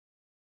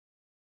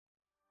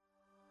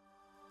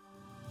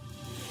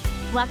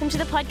Welcome to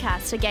the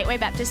podcast for Gateway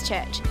Baptist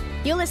Church.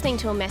 You're listening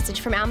to a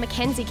message from our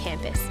Mackenzie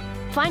campus.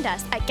 Find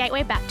us at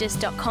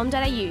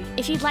gatewaybaptist.com.au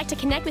if you'd like to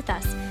connect with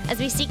us as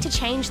we seek to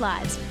change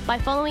lives by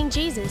following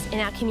Jesus in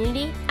our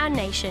community, our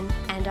nation,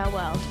 and our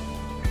world.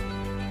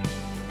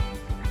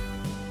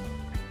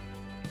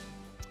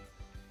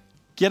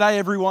 G'day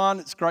everyone,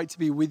 it's great to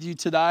be with you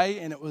today,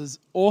 and it was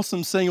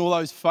awesome seeing all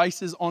those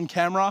faces on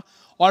camera.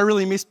 I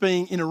really miss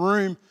being in a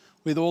room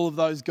with all of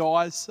those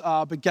guys,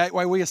 but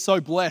Gateway, we are so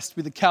blessed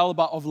with the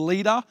calibre of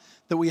leader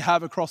that we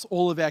have across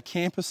all of our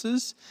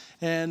campuses,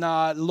 and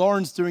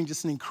Lauren's doing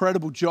just an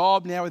incredible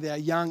job now with our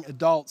young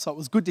adults, so it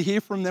was good to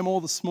hear from them all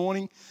this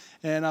morning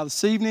and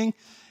this evening,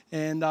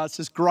 and it's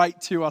just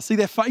great to see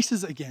their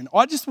faces again.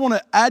 I just want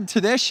to add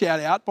to their shout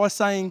out by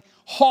saying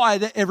hi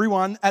to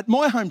everyone at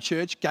my home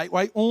church,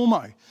 Gateway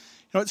Ormeau. You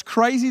know, it's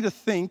crazy to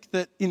think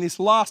that in this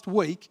last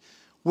week,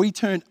 we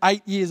turned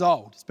 8 years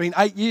old. It's been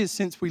 8 years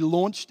since we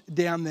launched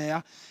down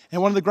there.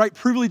 And one of the great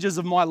privileges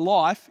of my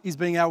life is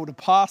being able to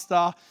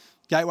pastor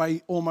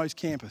Gateway Ormeau's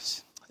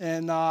campus.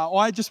 And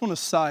I just want to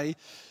say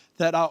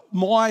that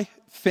my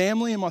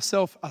family and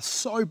myself are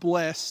so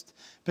blessed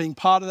being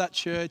part of that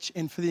church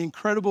and for the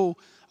incredible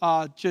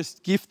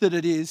just gift that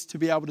it is to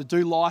be able to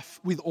do life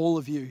with all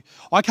of you.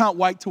 I can't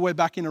wait till we're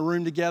back in a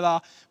room together,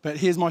 but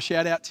here's my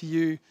shout out to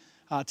you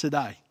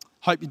today.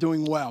 Hope you're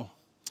doing well.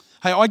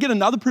 Hey, I get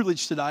another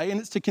privilege today, and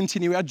it's to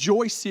continue our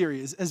Joy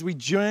series as we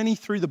journey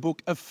through the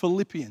book of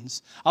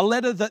Philippians, a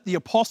letter that the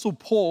Apostle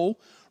Paul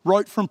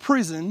wrote from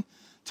prison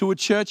to a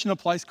church in a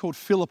place called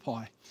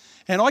Philippi.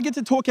 And I get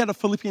to talk out of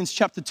Philippians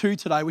chapter 2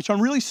 today, which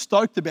I'm really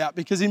stoked about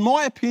because in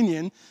my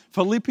opinion,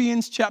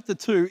 Philippians chapter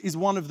 2 is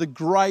one of the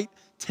great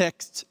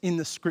texts in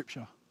the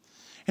scripture.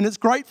 And it's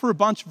great for a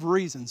bunch of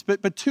reasons,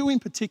 but two in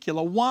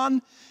particular.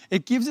 One,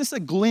 it gives us a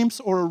glimpse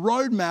or a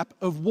roadmap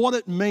of what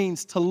it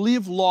means to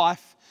live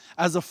life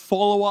as a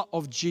follower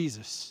of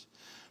Jesus.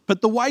 But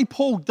the way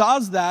Paul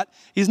does that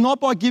is not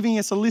by giving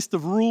us a list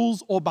of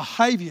rules or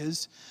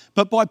behaviours,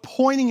 but by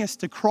pointing us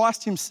to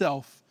Christ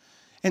himself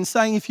and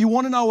saying, if you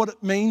want to know what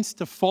it means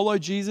to follow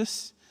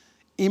Jesus,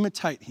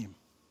 imitate him.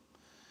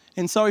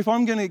 And so if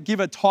I'm going to give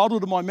a title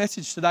to my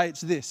message today,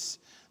 it's this: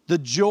 the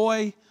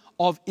joy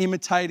of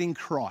imitating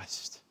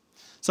Christ.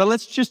 So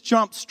let's just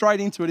jump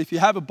straight into it. If you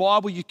have a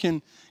Bible, you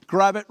can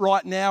grab it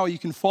right now, or you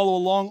can follow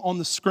along on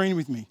the screen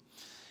with me.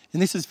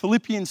 And this is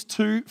Philippians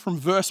 2 from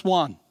verse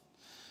 1.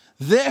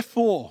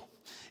 Therefore,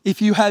 if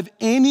you have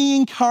any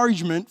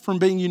encouragement from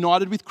being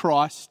united with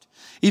Christ,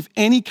 if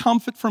any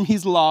comfort from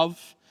his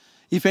love,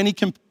 if any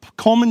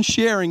common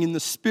sharing in the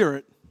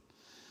Spirit,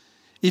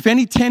 if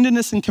any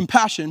tenderness and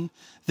compassion,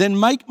 then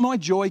make my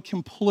joy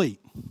complete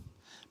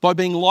by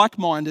being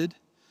like-minded,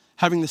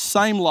 having the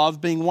same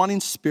love, being one in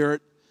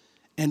spirit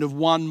and of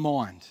one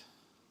mind.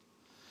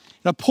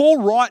 Now,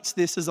 Paul writes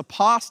this as a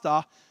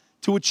pastor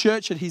to a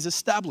church that he's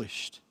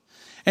established.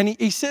 And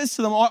he says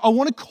to them, I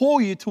want to call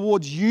you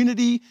towards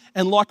unity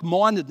and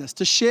like-mindedness,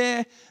 to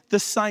share the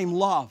same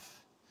love.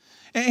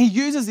 And he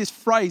uses this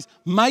phrase,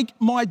 make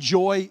my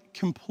joy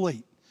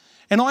complete.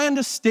 And I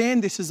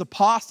understand this as a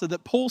pastor,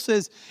 that Paul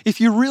says, if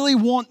you really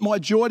want my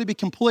joy to be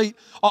complete,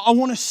 I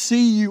want to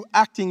see you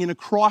acting in a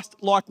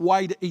Christ-like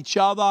way to each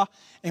other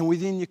and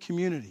within your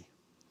community.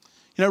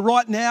 You know,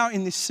 right now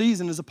in this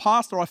season as a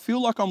pastor, I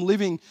feel like I'm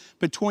living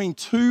between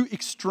two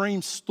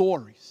extreme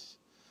stories.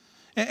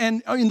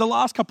 And in the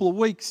last couple of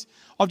weeks,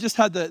 I've just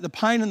had the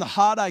pain and the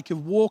heartache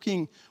of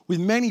walking with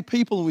many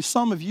people and with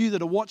some of you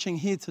that are watching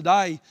here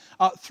today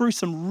through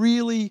some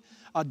really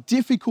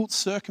difficult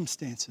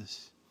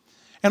circumstances.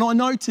 And I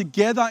know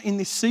together in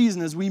this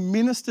season, as we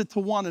minister to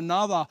one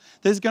another,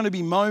 there's going to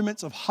be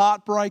moments of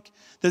heartbreak,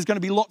 there's going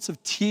to be lots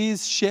of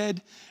tears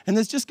shed, and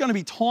there's just going to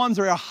be times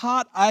where our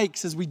heart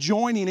aches as we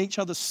join in each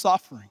other's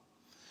suffering.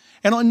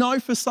 And I know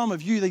for some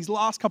of you, these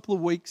last couple of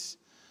weeks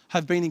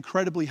have been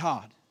incredibly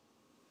hard.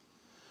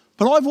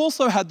 But I've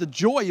also had the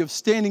joy of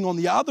standing on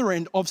the other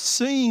end of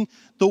seeing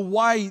the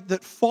way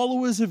that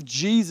followers of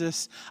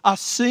Jesus are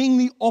seeing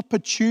the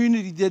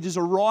opportunity that is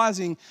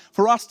arising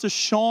for us to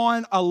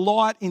shine a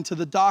light into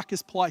the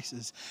darkest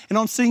places. And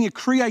I'm seeing a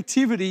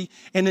creativity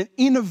and an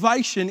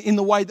innovation in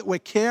the way that we're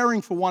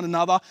caring for one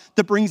another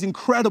that brings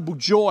incredible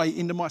joy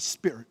into my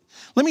spirit.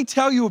 Let me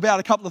tell you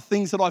about a couple of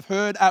things that I've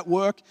heard at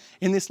work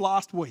in this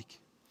last week.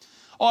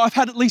 I've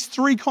had at least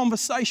 3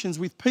 conversations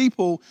with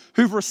people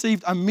who've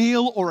received a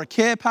meal or a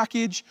care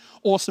package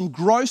or some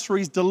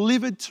groceries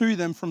delivered to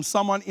them from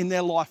someone in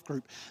their life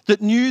group that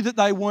knew that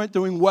they weren't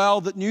doing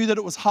well, that knew that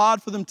it was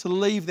hard for them to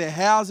leave their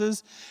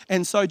houses,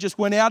 and so just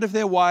went out of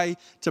their way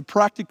to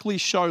practically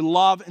show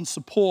love and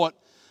support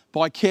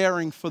by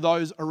caring for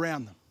those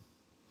around them.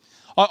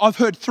 I've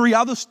heard 3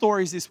 other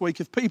stories this week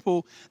of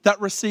people that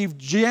received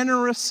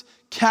generous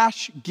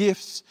cash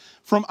gifts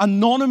from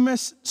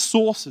anonymous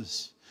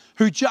sources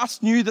who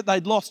just knew that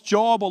they'd lost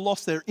job or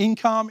lost their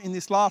income in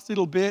this last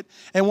little bit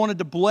and wanted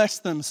to bless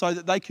them so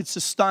that they could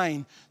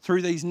sustain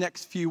through these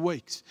next few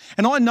weeks.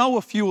 And I know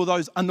a few of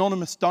those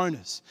anonymous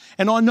donors.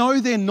 And I know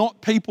they're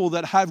not people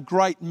that have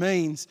great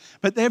means,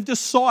 but they've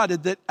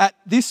decided that at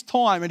this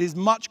time it is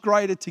much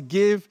greater to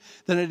give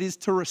than it is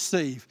to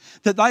receive.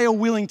 That they are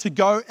willing to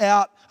go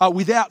out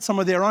without some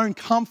of their own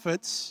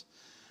comforts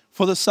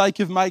for the sake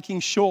of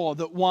making sure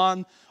that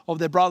one of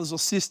their brothers or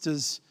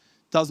sisters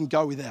doesn't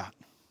go without.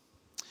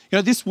 You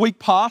know, this week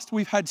past,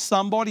 we've had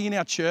somebody in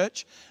our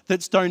church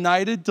that's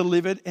donated,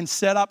 delivered, and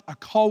set up a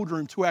cold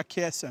room to our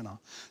care centre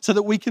so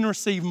that we can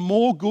receive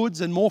more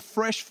goods and more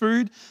fresh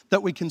food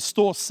that we can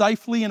store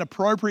safely and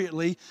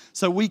appropriately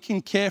so we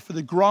can care for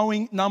the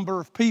growing number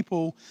of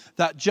people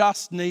that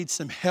just need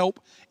some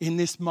help in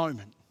this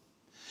moment.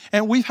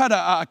 And we've had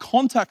a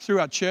contact through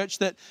our church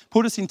that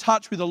put us in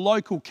touch with a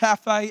local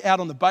cafe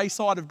out on the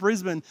bayside of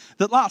Brisbane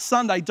that last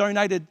Sunday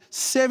donated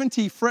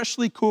 70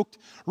 freshly cooked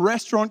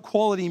restaurant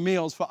quality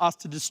meals for us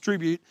to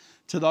distribute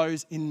to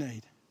those in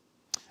need.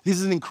 This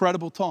is an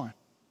incredible time.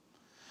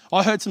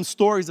 I heard some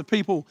stories of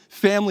people,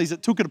 families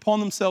that took it upon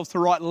themselves to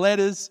write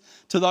letters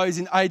to those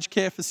in aged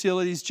care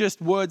facilities,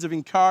 just words of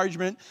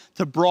encouragement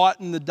to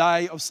brighten the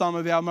day of some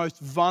of our most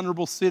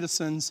vulnerable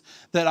citizens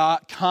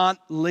that can't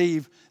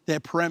leave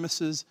their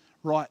premises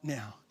right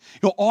now.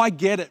 You know, I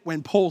get it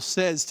when Paul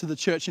says to the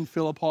church in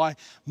Philippi,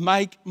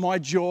 make my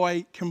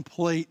joy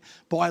complete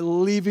by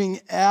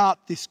living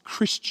out this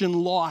Christian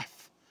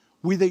life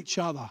with each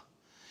other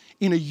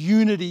in a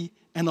unity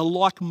and a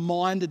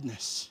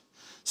like-mindedness,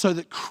 so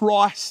that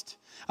Christ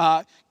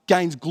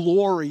gains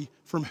glory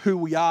from who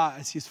we are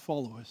as his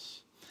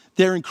followers.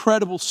 They're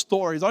incredible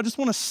stories. I just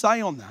want to say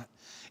on that,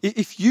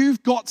 if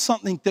you've got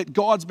something that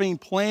God's been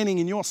planning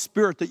in your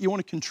spirit that you want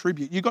to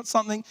contribute, you've got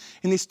something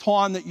in this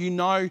time that you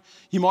know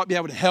you might be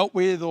able to help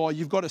with, or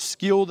you've got a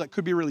skill that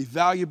could be really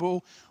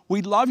valuable,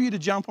 we'd love you to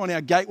jump on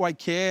our Gateway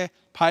Care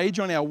page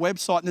on our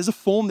website, and there's a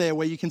form there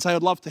where you can say,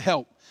 I'd love to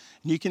help.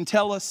 And you can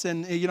tell us,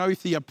 and you know,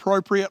 if the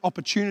appropriate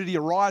opportunity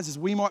arises,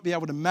 we might be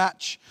able to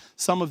match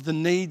some of the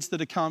needs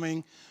that are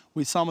coming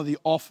with some of the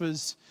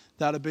offers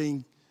that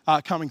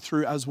are coming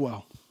through as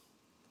well.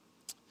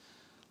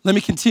 Let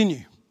me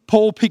continue.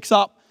 Paul picks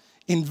up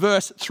in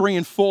verse 3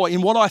 and 4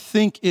 in what I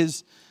think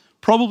is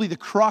probably the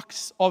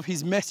crux of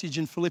his message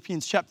in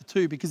Philippians chapter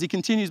 2, because he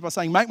continues by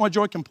saying, make my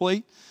joy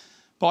complete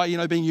by,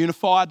 being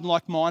unified and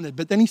like-minded.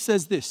 But then he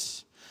says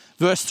this,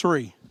 verse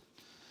 3.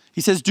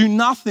 He says, do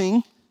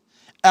nothing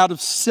out of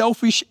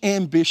selfish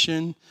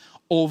ambition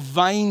or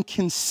vain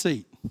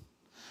conceit.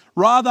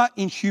 Rather,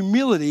 in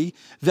humility,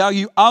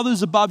 value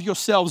others above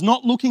yourselves,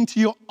 not looking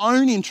to your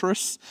own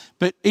interests,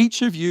 but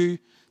each of you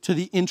to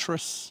the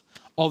interests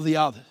of the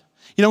other.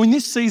 You know, in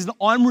this season,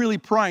 I'm really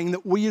praying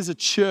that we as a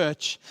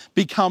church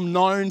become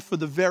known for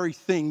the very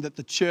thing that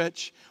the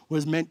church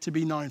was meant to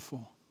be known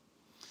for.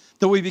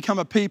 That we become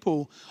a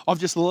people of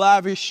just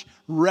lavish,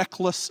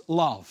 reckless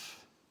love.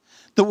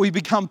 That we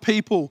become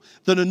people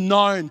that are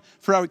known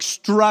for our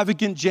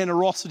extravagant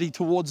generosity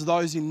towards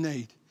those in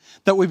need.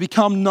 That we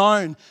become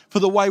known for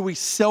the way we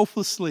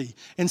selflessly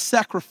and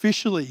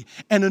sacrificially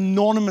and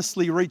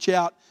anonymously reach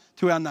out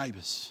to our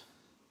neighbours.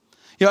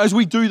 You know, as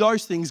we do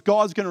those things,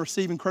 God's going to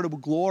receive incredible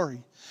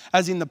glory.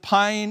 As in the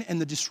pain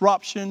and the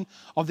disruption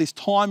of this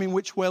time in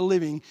which we're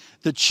living,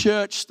 the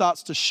church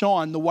starts to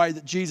shine the way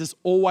that Jesus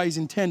always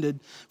intended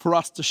for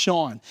us to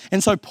shine.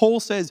 And so Paul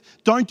says,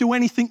 don't do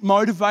anything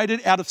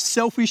motivated out of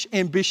selfish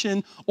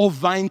ambition or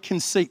vain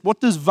conceit. What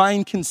does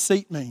vain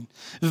conceit mean?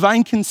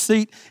 Vain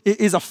conceit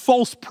is a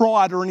false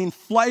pride or an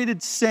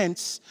inflated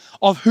sense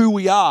of who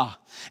we are.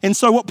 And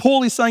so what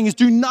Paul is saying is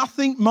do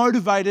nothing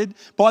motivated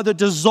by the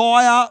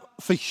desire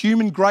for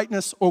human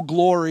greatness or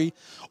glory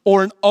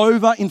or an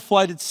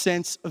overinflated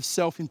sense of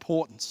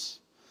self-importance.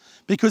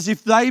 Because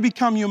if they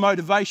become your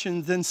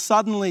motivation, then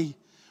suddenly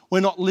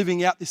we're not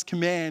living out this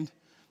command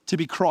to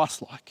be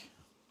Christ-like.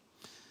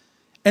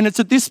 And it's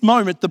at this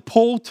moment that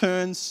Paul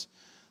turns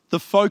the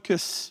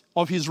focus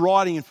of his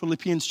writing in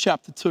Philippians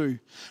chapter 2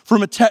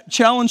 from a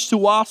challenge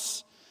to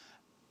us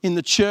in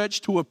the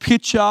church to a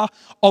picture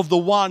of the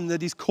one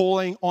that is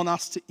calling on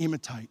us to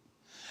imitate.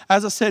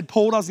 As I said,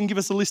 Paul doesn't give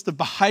us a list of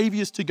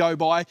behaviours to go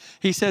by.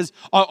 He says,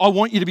 I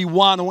want you to be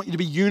one. I want you to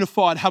be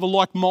unified, have a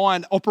like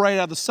mind, operate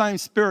out of the same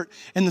spirit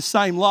and the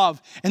same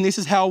love. And this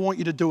is how I want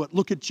you to do it.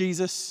 Look at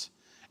Jesus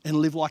and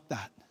live like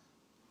that.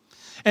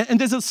 And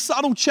there's a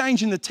subtle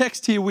change in the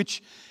text here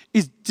which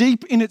is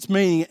deep in its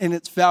meaning and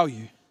its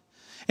value.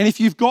 And if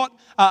you've got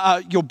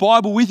your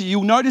Bible with you,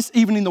 you'll notice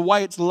even in the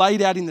way it's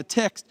laid out in the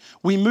text,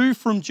 we move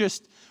from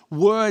just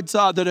words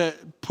that are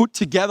put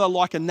together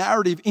like a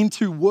narrative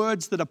into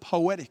words that are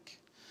poetic.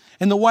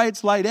 And the way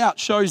it's laid out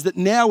shows that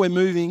now we're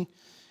moving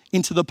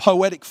into the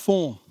poetic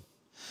form.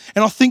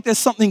 And I think there's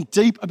something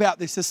deep about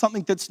this. There's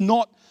something that's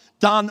not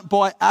done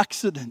by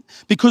accident.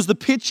 Because the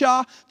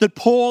picture that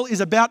Paul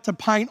is about to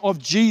paint of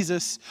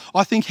Jesus,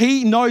 I think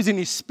he knows in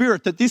his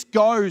spirit that this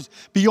goes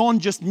beyond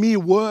just mere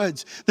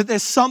words, that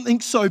there's something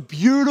so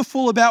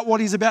beautiful about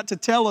what he's about to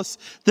tell us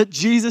that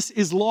Jesus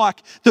is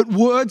like, that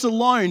words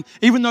alone,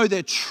 even though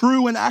they're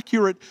true and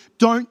accurate,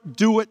 don't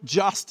do it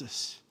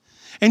justice.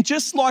 And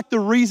just like the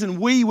reason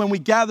when we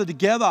gather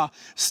together,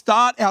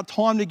 start our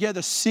time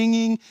together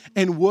singing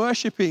and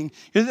worshiping,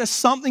 there's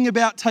something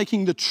about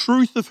taking the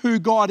truth of who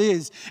God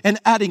is and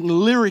adding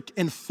lyric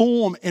and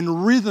form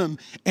and rhythm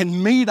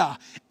and meter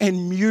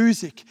and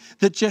music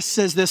that just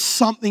says there's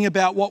something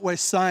about what we're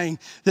saying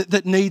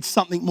that needs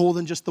something more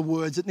than just the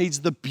words. It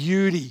needs the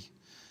beauty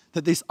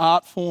that this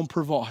art form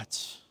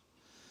provides.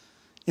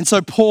 And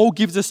so Paul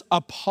gives us a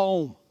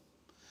poem.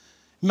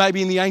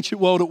 Maybe in the ancient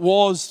world it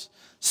was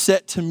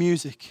set to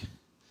music.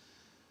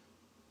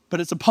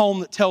 But it's a poem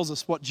that tells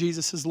us what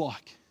Jesus is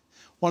like.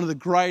 One of the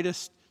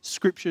greatest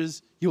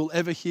scriptures you'll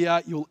ever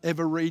hear, you'll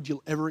ever read,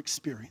 you'll ever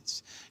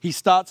experience. He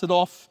starts it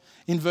off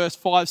in verse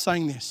 5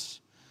 saying this.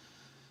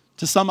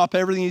 To sum up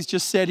everything he's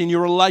just said, in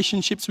your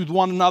relationships with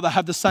one another,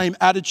 have the same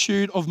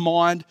attitude of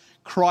mind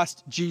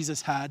Christ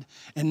Jesus had.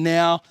 And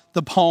now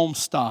the poem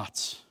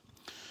starts.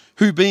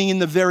 Who being in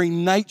the very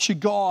nature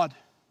God,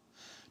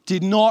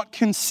 did not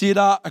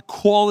consider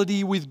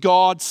equality with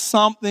God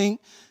something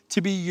to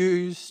be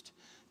used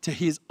to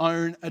his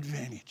own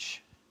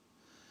advantage.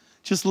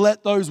 Just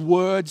let those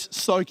words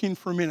soak in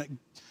for a minute.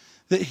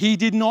 That he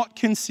did not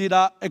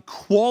consider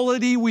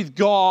equality with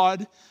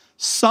God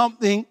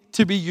something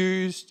to be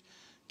used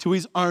to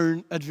his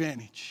own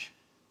advantage.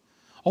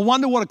 I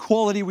wonder what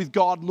equality with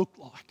God looked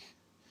like.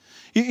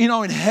 You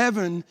know, in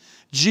heaven,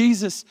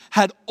 Jesus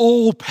had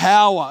all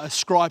power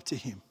ascribed to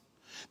him.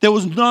 There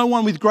was no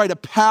one with greater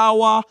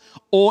power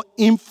or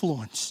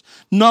influence.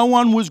 No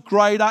one was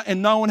greater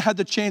and no one had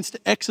the chance to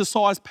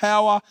exercise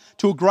power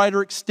to a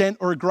greater extent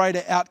or a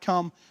greater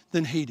outcome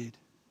than he did.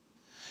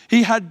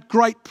 He had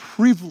great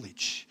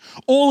privilege.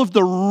 All of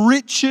the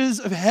riches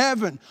of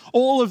heaven,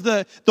 all of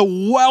the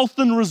wealth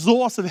and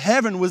resource of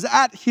heaven was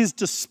at his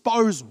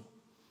disposal.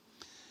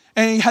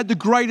 And he had the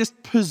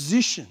greatest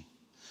position.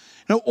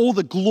 You know, all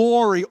the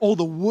glory, all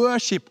the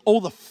worship,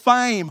 all the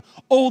fame,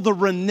 all the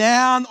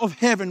renown of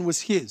heaven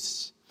was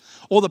his.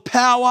 All the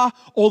power,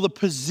 all the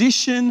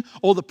position,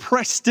 all the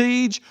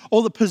prestige,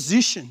 all the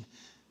position.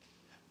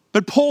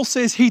 But Paul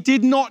says he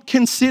did not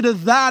consider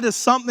that as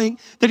something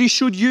that he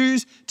should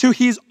use to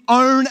his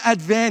own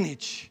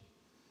advantage.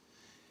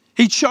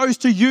 He chose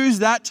to use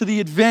that to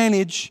the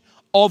advantage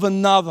of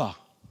another.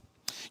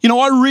 You know,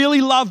 I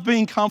really love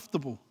being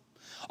comfortable.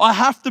 I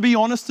have to be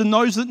honest, and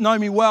those that know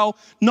me well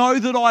know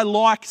that I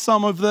like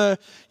some of the,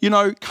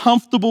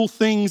 comfortable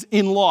things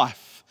in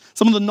life,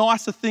 some of the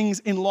nicer things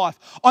in life.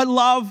 I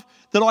love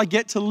that I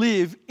get to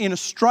live in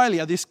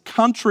Australia, this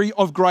country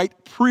of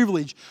great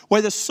privilege,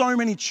 where there's so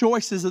many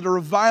choices that are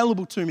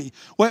available to me,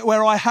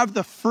 where I have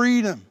the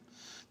freedom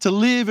to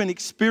live and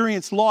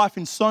experience life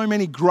in so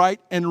many great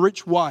and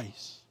rich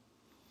ways.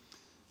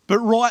 But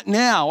right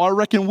now, I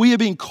reckon we are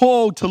being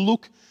called to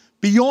look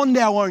beyond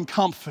our own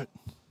comfort,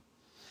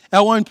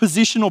 our own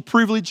position or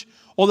privilege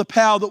or the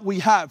power that we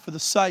have for the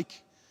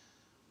sake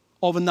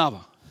of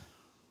another.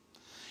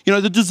 You know,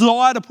 the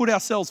desire to put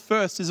ourselves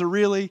first is a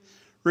really,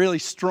 really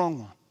strong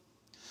one.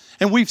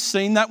 And we've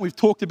seen that. We've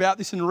talked about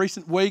this in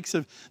recent weeks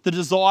of the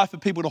desire for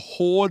people to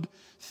hoard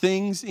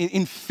things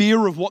in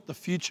fear of what the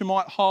future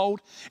might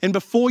hold. And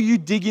before you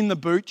dig in the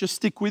boot, just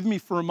stick with me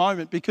for a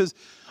moment, because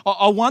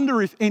I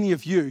wonder if any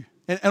of you,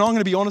 and I'm going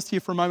to be honest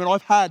here for a moment,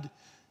 I've had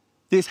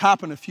this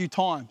happen a few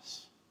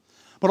times.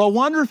 But I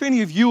wonder if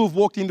any of you have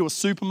walked into a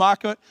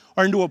supermarket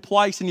or into a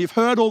place and you've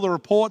heard all the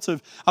reports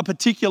of a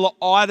particular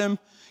item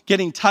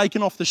getting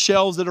taken off the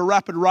shelves at a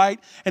rapid rate.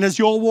 And as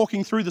you're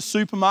walking through the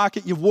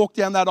supermarket, you've walked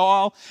down that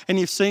aisle and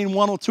you've seen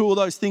one or two of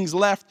those things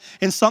left,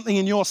 and something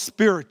in your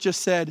spirit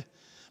just said,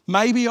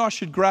 maybe I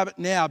should grab it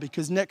now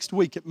because next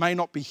week it may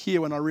not be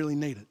here when I really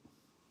need it.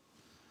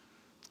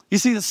 You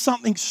see, there's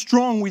something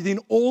strong within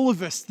all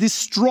of us, this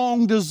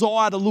strong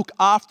desire to look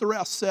after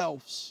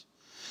ourselves.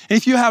 And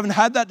if you haven't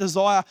had that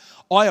desire,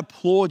 I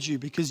applaud you,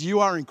 because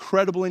you are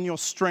incredible in your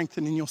strength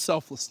and in your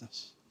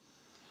selflessness.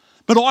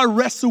 But I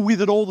wrestle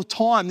with it all the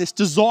time, this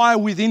desire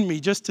within me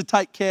just to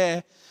take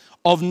care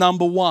of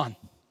number one.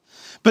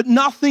 But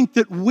nothing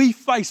that we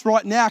face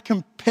right now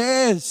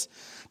compares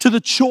to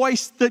the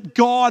choice that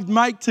God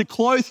made to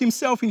clothe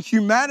himself in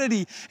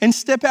humanity and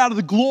step out of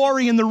the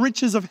glory and the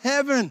riches of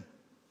heaven,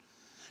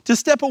 to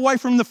step away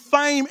from the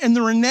fame and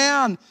the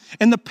renown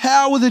and the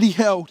power that he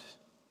held.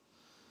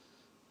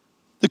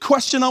 The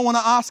question I want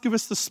to ask of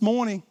us this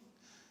morning,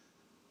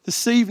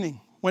 this evening,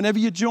 whenever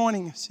you're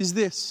joining us, is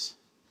this: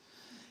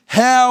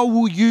 how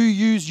will you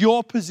use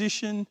your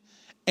position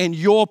and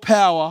your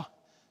power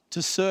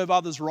to serve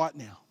others right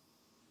now?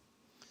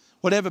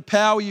 Whatever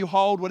power you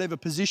hold, whatever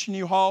position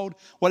you hold,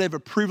 whatever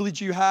privilege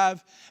you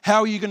have,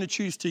 how are you going to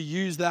choose to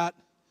use that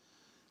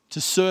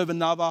to serve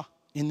another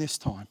in this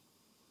time?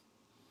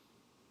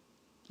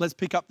 let's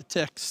pick up the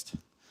text,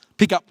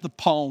 pick up the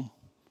poem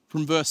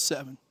from verse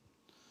 7.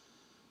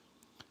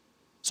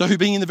 So who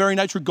being in the very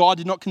nature of God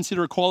did not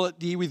consider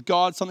equality with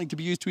God something to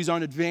be used to his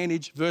own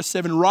advantage. Verse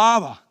 7,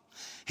 rather,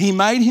 he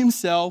made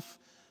himself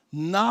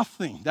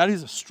nothing. That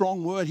is a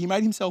strong word. He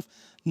made himself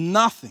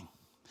nothing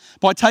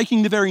by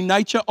taking the very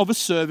nature of a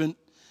servant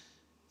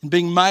and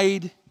being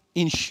made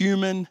in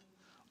human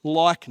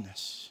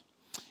likeness.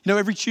 You know,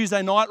 every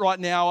Tuesday night right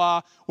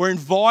now, we're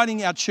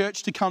inviting our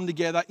church to come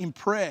together in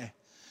prayer.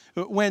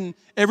 When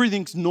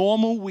everything's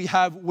normal, we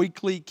have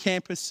weekly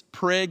campus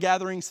prayer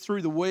gatherings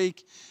through the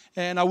week.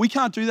 And we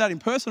can't do that in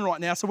person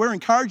right now. So we're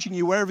encouraging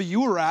you, wherever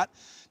you are at,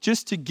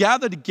 just to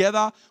gather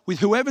together with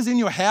whoever's in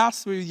your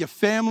house, with your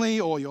family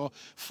or your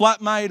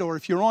flatmate, or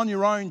if you're on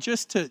your own,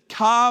 just to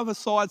carve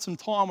aside some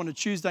time on a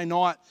Tuesday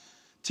night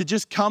to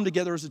just come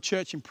together as a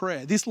church in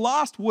prayer. This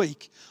last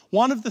week,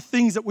 one of the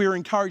things that we were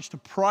encouraged to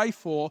pray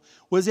for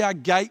was our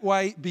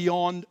Gateway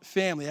Beyond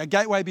family, our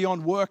Gateway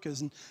Beyond workers.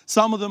 And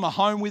some of them are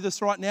home with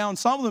us right now, and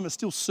some of them are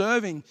still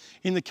serving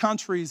in the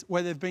countries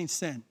where they've been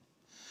sent.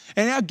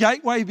 And our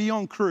Gateway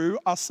Beyond crew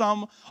are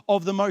some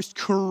of the most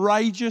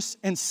courageous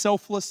and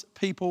selfless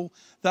people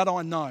that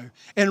I know.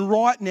 And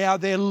right now,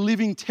 they're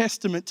living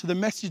testament to the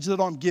message that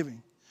I'm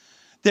giving.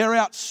 They're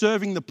out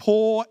serving the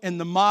poor and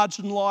the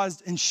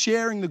marginalised and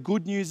sharing the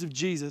good news of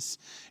Jesus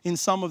in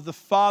some of the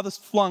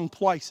farthest flung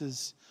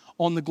places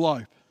on the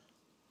globe.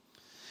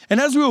 And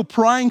as we were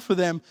praying for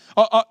them,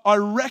 I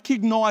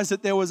recognised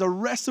that there was a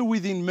wrestle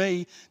within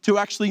me to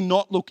actually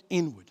not look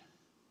inward.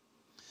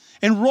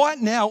 And right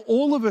now,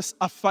 all of us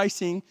are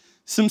facing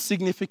some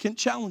significant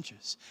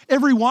challenges.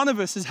 Every one of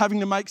us is having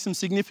to make some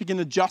significant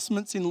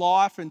adjustments in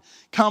life and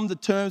come to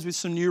terms with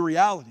some new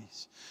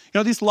realities. You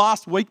know, this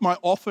last week, my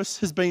office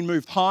has been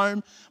moved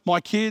home.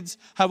 My kids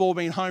have all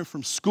been home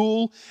from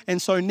school.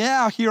 And so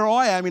now here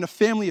I am in a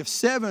family of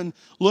 7,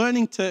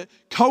 learning to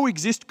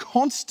coexist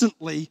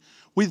constantly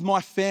with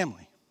my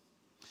family.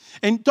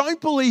 And don't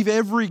believe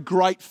every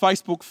great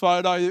Facebook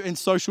photo and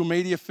social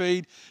media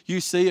feed you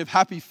see of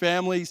happy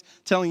families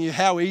telling you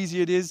how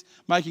easy it is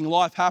making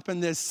life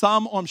happen. There's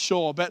some, I'm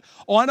sure. But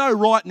I know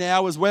right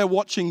now, as we're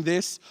watching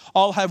this,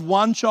 I'll have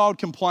one child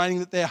complaining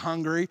that they're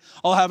hungry.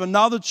 I'll have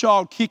another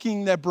child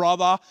kicking their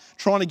brother,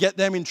 trying to get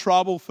them in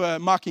trouble for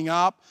mucking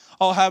up.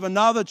 I'll have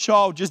another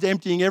child just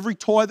emptying every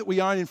toy that we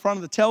own in front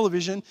of the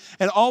television.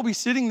 And I'll be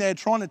sitting there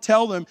trying to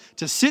tell them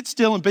to sit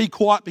still and be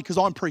quiet because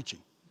I'm preaching.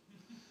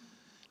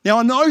 Now,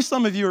 I know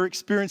some of you are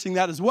experiencing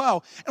that as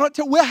well. And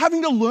we're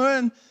having to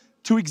learn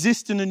to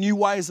exist in a new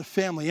way as a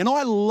family. And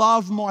I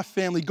love my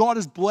family. God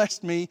has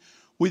blessed me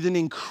with an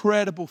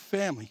incredible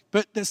family.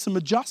 But there's some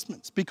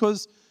adjustments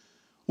because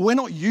we're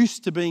not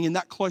used to being in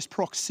that close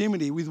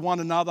proximity with one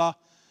another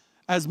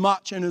as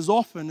much and as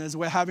often as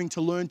we're having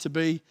to learn to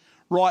be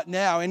right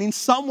now. And in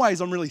some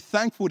ways, I'm really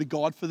thankful to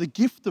God for the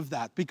gift of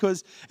that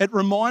because it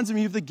reminds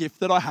me of the gift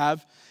that I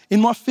have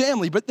in my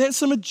family. But there's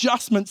some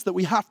adjustments that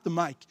we have to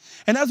make.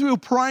 And as we were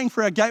praying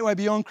for our Gateway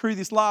Beyond crew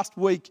this last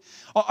week,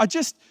 I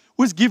just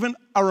was given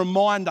a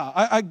reminder,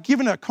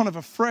 given a kind of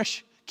a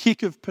fresh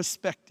kick of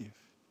perspective.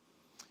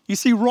 You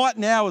see, right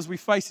now as we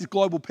face this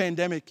global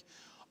pandemic,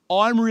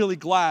 I'm really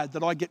glad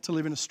that I get to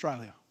live in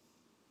Australia.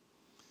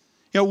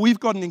 You know,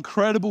 we've got an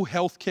incredible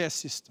healthcare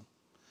system.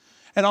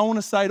 And I want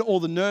to say to all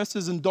the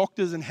nurses and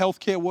doctors and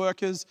healthcare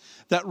workers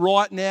that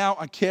right now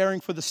are caring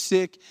for the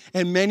sick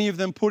and many of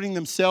them putting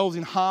themselves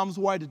in harm's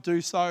way to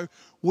do so,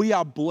 we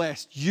are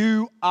blessed.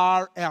 You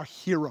are our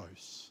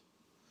heroes.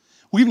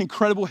 We have an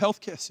incredible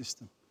healthcare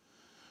system.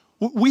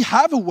 We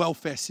have a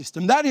welfare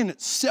system. That in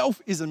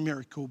itself is a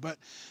miracle. But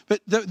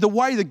the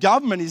way the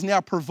government is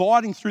now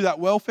providing through that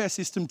welfare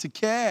system to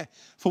care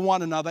for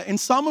one another. And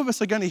some of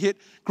us are going to hit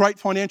great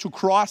financial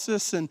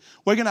crisis and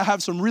we're going to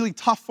have some really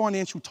tough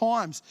financial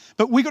times.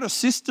 But we've got a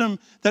system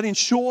that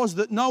ensures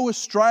that no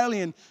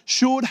Australian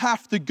should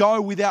have to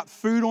go without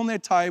food on their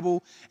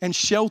table and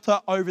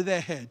shelter over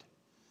their head.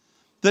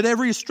 That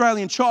every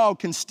Australian child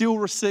can still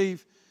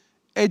receive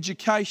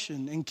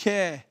education and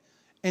care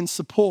and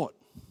support.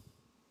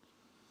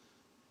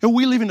 And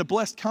we live in a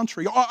blessed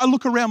country. I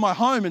look around my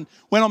home and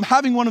when I'm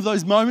having one of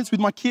those moments with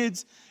my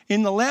kids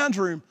in the lounge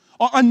room,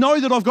 I know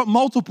that I've got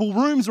multiple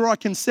rooms where I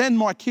can send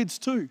my kids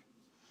to.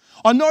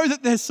 I know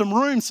that there's some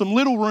rooms, some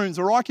little rooms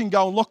where I can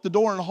go and lock the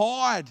door and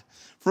hide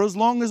for as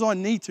long as I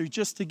need to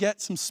just to get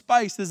some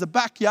space. There's a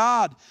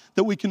backyard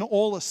that we can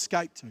all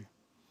escape to.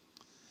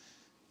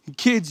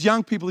 Kids,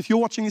 young people, if you're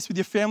watching this with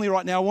your family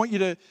right now, I want you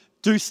to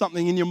do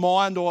something in your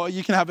mind, or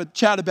you can have a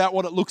chat about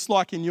what it looks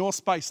like in your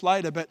space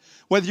later. But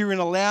whether you're in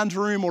a lounge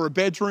room or a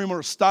bedroom or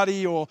a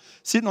study or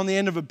sitting on the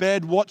end of a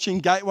bed watching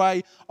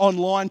Gateway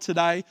online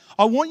today,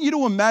 I want you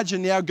to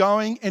imagine now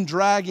going and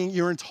dragging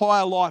your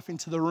entire life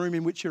into the room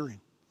in which you're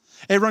in.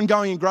 Everyone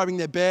going and grabbing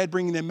their bed,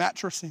 bringing their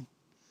mattress in.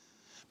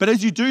 But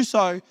as you do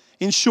so,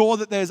 ensure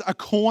that there's a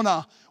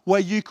corner where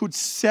you could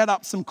set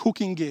up some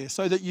cooking gear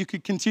so that you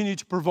could continue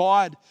to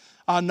provide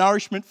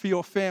nourishment for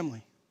your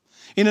family.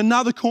 In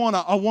another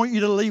corner, I want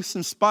you to leave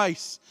some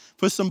space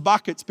for some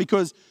buckets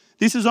because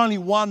This is only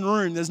one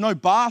room. There's no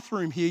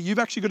bathroom here. You've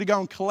actually got to go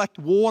and collect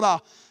water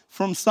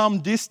from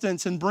some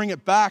distance and bring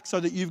it back so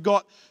that you've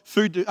got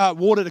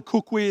water to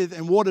cook with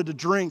and water to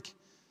drink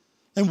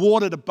and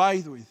water to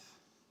bathe with.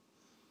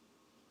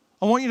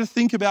 I want you to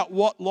think about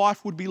what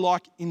life would be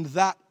like in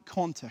that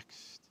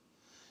context.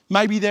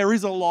 Maybe there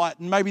is a light,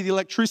 and maybe the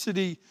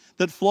electricity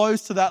that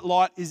flows to that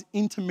light is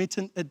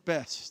intermittent at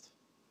best.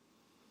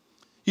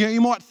 You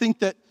might think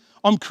that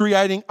I'm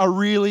creating a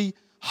really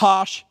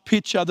harsh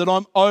picture, that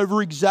I'm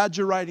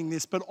over-exaggerating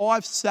this, but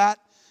I've sat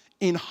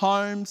in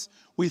homes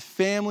with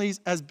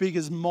families as big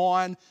as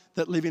mine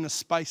that live in a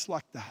space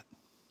like that.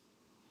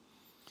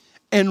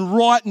 And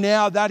right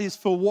now, that is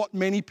for what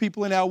many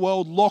people in our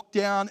world,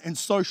 lockdown and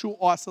social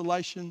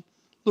isolation,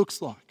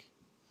 looks like.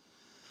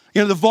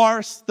 The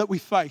virus that we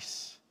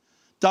face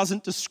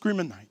doesn't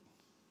discriminate.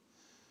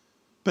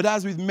 But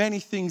as with many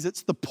things,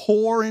 it's the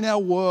poor in our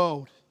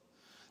world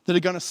that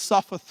are going to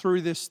suffer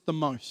through this the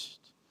most.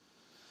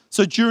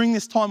 So during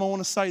this time, I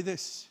want to say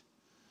this.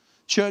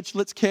 Church,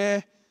 let's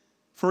care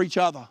for each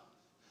other.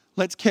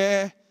 Let's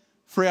care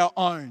for our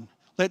own.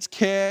 Let's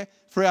care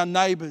for our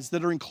neighbours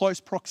that are in close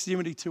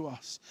proximity to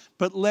us.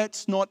 But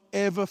let's not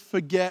ever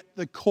forget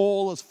the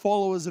call as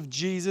followers of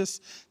Jesus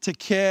to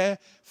care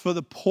for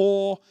the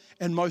poor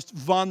and most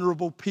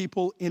vulnerable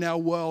people in our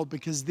world,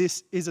 because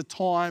this is a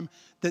time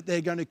that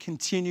they're going to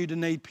continue to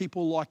need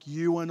people like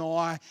you and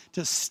I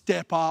to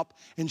step up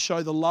and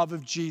show the love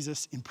of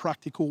Jesus in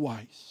practical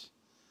ways.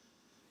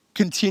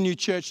 Continue,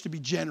 church, to be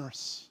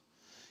generous.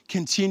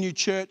 Continue,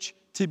 church,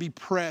 to be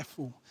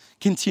prayerful.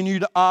 Continue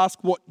to ask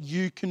what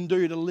you can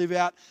do to live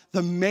out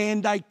the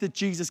mandate that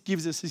Jesus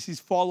gives us as his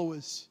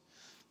followers,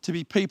 to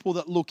be people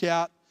that look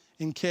out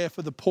and care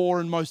for the poor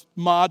and most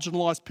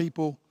marginalised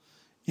people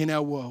in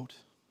our world.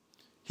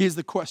 Here's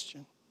the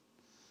question.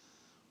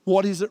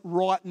 What is it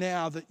right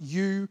now that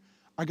you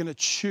are going to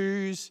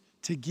choose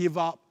to give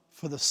up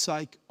for the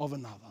sake of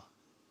another?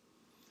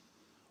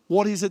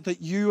 What is it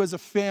that you as a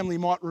family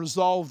might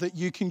resolve that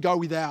you can go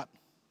without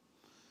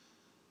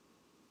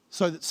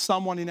so that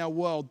someone in our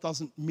world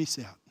doesn't miss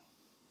out?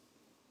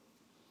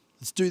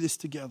 Let's do this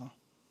together.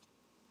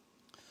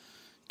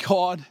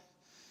 God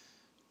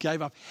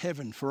gave up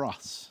heaven for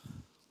us.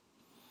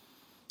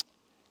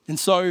 And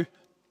so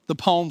the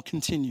poem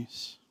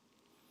continues.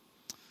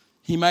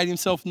 He made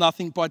himself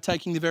nothing by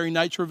taking the very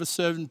nature of a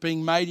servant,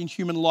 being made in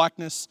human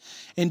likeness,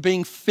 and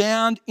being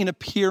found in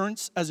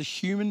appearance as a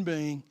human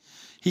being.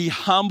 He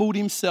humbled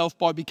himself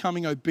by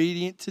becoming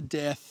obedient to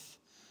death,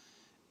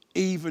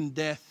 even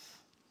death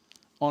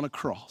on a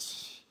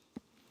cross.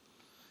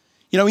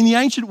 In the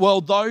ancient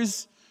world,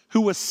 those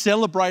who were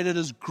celebrated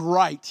as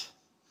great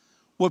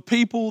were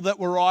people that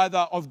were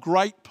either of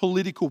great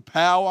political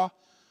power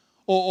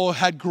or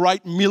had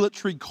great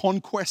military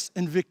conquests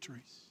and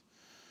victories.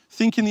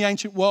 Think in the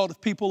ancient world of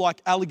people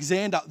like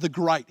Alexander the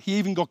Great. He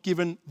even got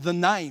given the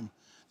name,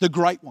 the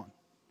Great One.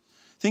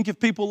 Think of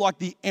people like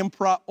the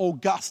Emperor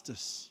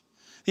Augustus.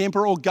 The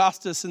Emperor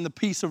Augustus and the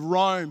peace of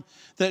Rome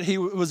that he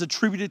was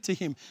attributed to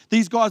him.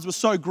 These guys were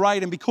so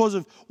great, and because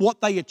of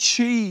what they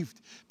achieved,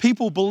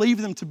 people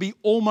believe them to be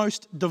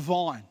almost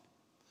divine.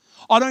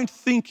 I don't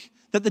think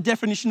that the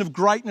definition of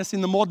greatness in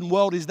the modern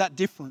world is that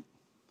different.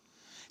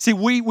 See,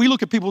 we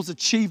look at people's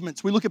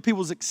achievements, we look at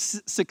people's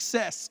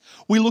success,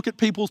 we look at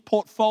people's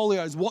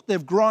portfolios, what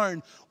they've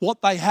grown,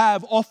 what they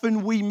have.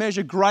 Often we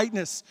measure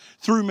greatness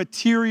through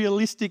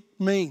materialistic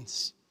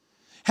means,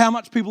 how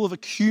much people have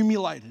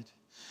accumulated.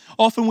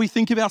 Often we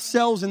think of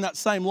ourselves in that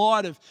same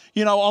light of,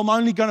 I'm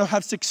only going to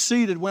have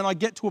succeeded when I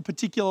get to a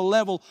particular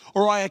level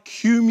or I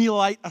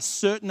accumulate a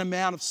certain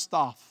amount of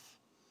stuff.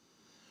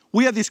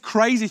 We have this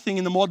crazy thing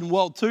in the modern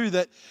world too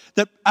that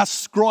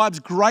ascribes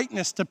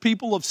greatness to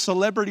people of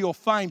celebrity or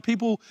fame,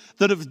 people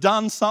that have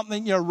done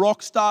something,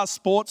 rock stars,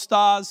 sports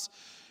stars,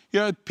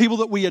 people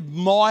that we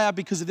admire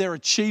because of their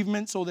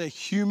achievements or their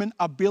human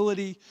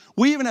ability.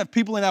 We even have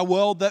people in our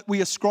world that we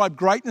ascribe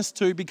greatness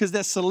to because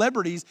they're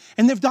celebrities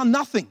and they've done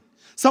nothing.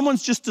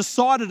 Someone's just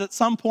decided at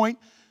some point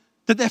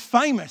that they're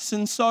famous,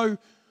 and so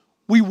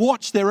we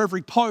watch their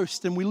every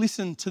post and we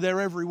listen to their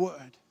every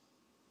word.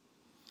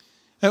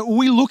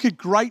 We look at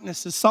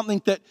greatness as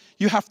something that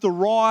you have to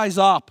rise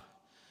up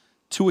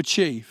to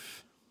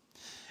achieve.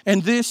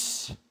 And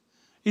this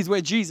is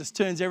where Jesus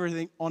turns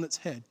everything on its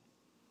head.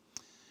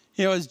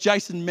 As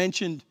Jason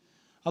mentioned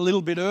a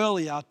little bit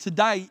earlier,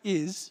 today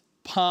is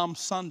Palm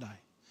Sunday.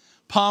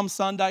 Palm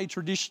Sunday,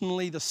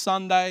 traditionally the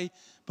Sunday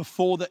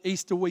before the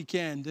Easter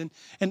weekend.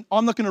 And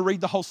I'm not going to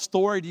read the whole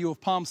story to you of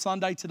Palm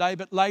Sunday today,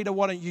 but later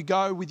why don't you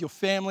go with your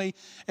family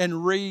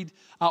and read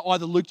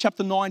either Luke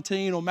chapter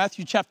 19 or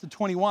Matthew chapter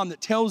 21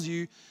 that tells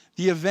you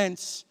the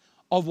events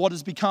of what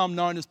has become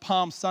known as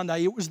Palm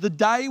Sunday. It was the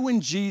day when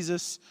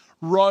Jesus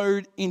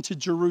rode into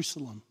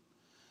Jerusalem.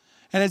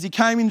 And as he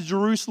came into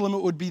Jerusalem,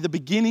 it would be the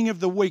beginning of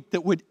the week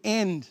that would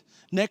end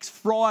next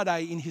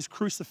Friday in his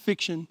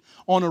crucifixion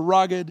on a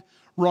rugged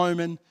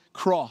Roman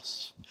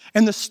cross.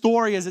 And the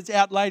story as it's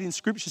outlaid in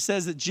Scripture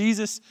says that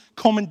Jesus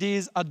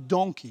commandeers a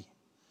donkey.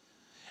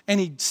 And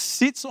he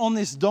sits on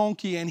this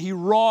donkey and he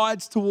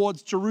rides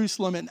towards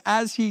Jerusalem. And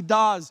as he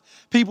does,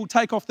 people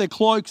take off their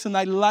cloaks and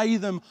they lay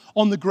them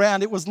on the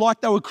ground. It was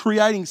like they were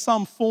creating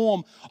some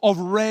form of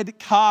red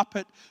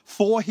carpet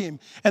for him.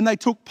 And they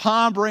took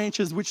palm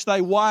branches, which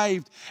they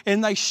waved,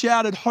 and they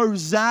shouted,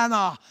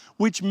 "Hosanna,"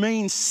 which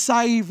means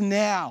save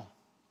now.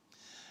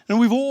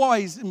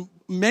 And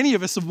many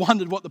of us have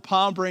wondered what the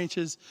palm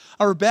branches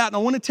are about. And I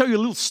want to tell you a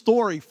little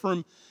story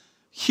from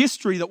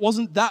history that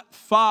wasn't that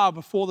far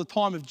before the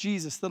time of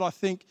Jesus that I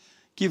think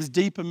gives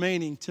deeper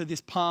meaning to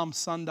this Palm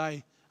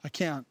Sunday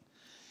account.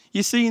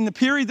 You see, in the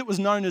period that was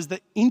known as the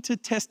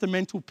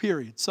intertestamental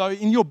period, so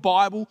in your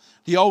Bible,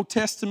 the Old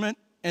Testament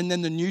and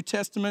then the New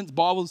Testament, the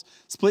Bible's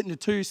split into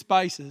two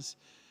spaces,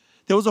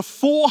 there was a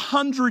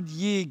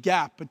 400-year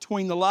gap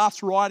between the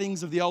last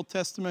writings of the Old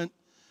Testament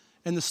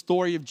and the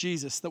story of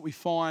Jesus that we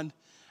find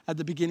at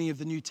the beginning of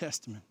the New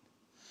Testament.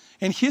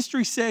 And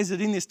history says that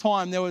in this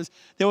time there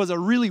was a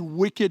really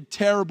wicked,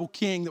 terrible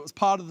king that was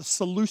part of the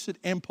Seleucid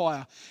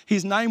Empire.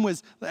 His name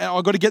was,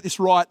 I've got to get this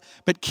right,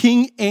 but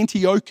King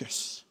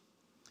Antiochus.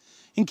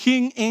 And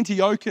King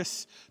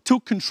Antiochus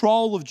took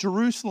control of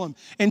Jerusalem.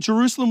 And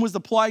Jerusalem was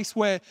the place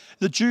where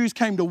the Jews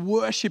came to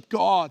worship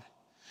God.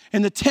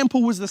 And the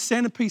temple was the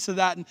centerpiece of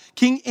that. And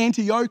King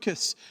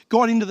Antiochus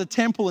got into the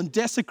temple and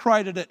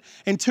desecrated it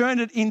and turned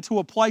it into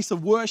a place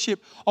of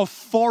worship of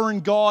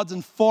foreign gods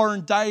and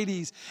foreign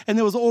deities. And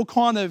there was all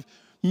kind of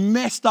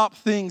messed up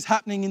things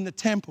happening in the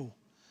temple.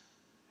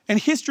 And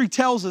history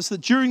tells us that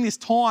during this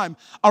time,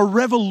 a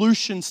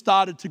revolution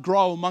started to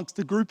grow amongst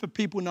a group of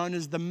people known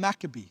as the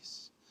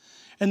Maccabees.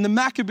 And the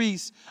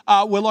Maccabees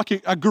were like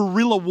a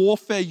guerrilla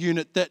warfare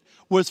unit that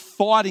was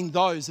fighting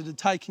those that had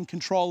taken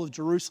control of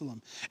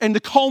Jerusalem. And the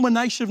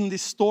culmination of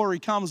this story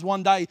comes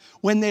one day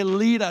when their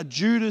leader,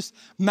 Judas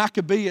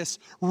Maccabeus,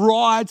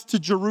 rides to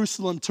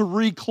Jerusalem to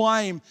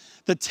reclaim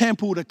the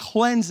temple, to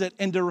cleanse it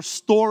and to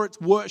restore its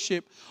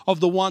worship of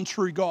the one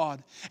true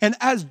God. And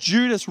as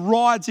Judas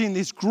rides in,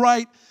 this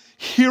great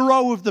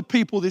hero of the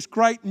people, this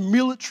great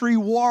military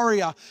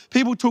warrior,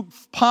 people took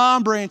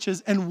palm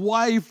branches and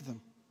waved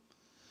them.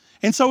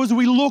 And so as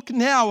we look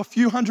now a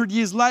few hundred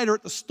years later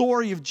at the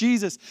story of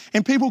Jesus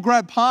and people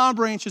grab palm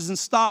branches and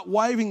start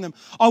waving them,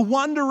 I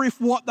wonder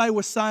if what they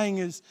were saying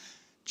is,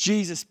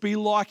 Jesus, be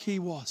like he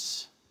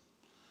was.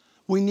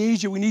 We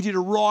need you. We need you to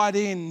ride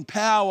in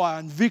power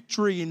and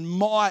victory and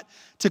might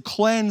to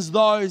cleanse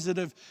those that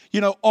have,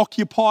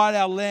 occupied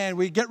our land.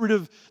 We get rid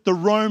of the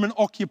Roman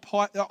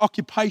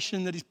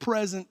occupation that is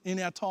present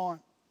in our time.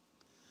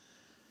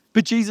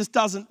 But Jesus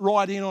doesn't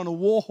ride in on a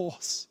war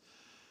horse.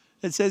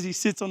 It says he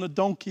sits on a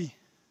donkey.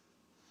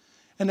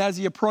 And as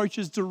he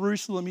approaches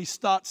Jerusalem, he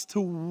starts to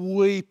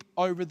weep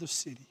over the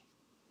city.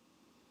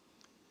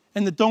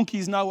 And the donkey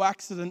is no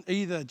accident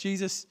either.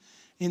 Jesus,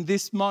 in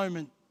this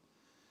moment,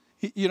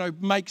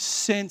 makes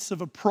sense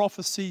of a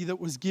prophecy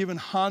that was given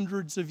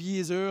hundreds of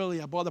years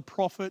earlier by the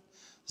prophet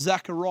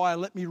Zechariah.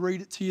 Let me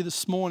read it to you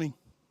this morning.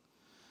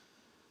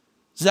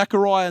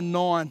 Zechariah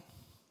 9,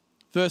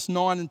 verse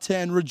 9 and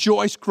 10.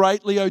 Rejoice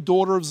greatly, O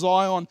daughter of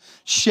Zion.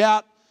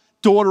 Shout,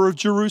 daughter of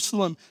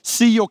Jerusalem,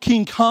 see your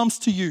king comes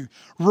to you,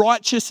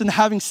 righteous and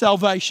having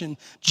salvation,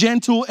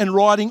 gentle and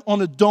riding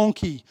on a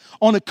donkey,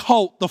 on a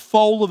colt, the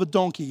foal of a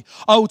donkey.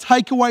 I will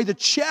take away the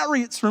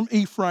chariots from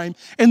Ephraim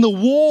and the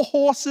war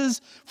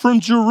horses from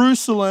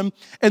Jerusalem,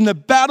 and the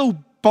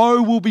battle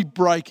bow will be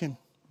broken.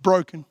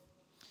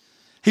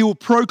 He will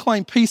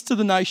proclaim peace to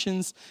the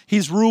nations.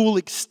 His rule will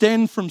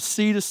extend from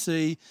sea to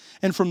sea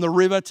and from the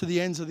river to the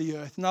ends of the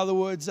earth. In other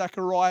words,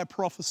 Zechariah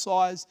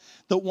prophesies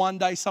that one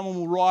day someone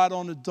will ride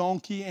on a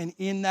donkey, and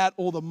in that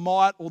all the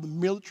might, all the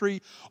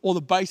military, all the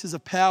bases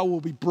of power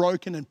will be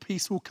broken and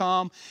peace will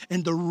come,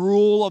 and the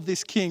rule of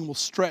this king will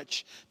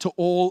stretch to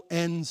all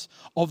ends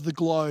of the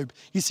globe.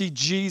 You see,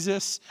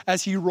 Jesus,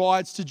 as he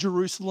rides to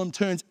Jerusalem,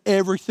 turns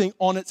everything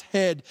on its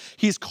head.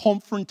 His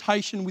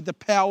confrontation with the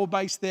power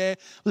base there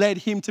led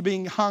him to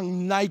being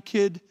hung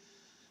naked,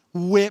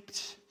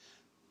 whipped,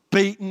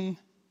 beaten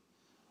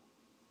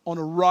on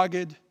a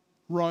rugged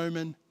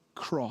Roman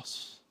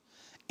cross.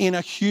 In a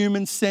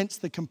human sense,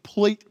 the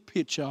complete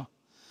picture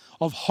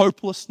of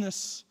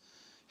hopelessness,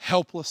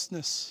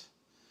 helplessness,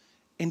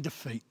 and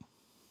defeat.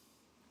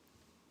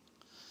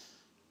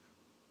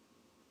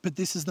 But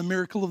this is the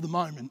miracle of the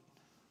moment,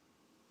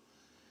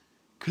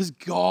 because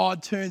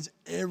God turns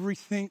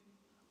everything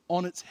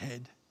on its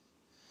head.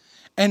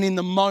 And in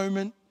the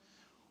moment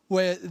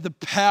where the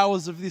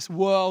powers of this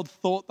world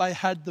thought they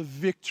had the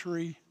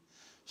victory,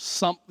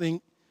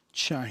 something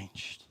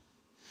changed.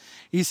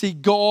 You see,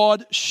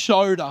 God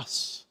showed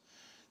us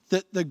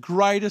that the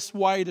greatest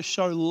way to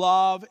show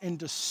love and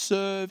to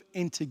serve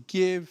and to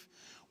give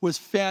was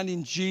found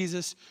in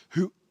Jesus,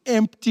 who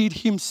emptied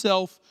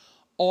himself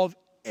of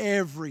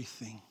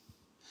everything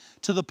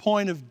to the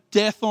point of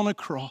death on a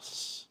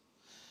cross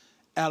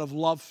out of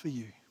love for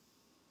you.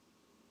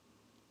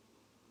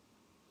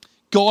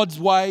 God's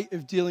way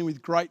of dealing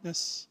with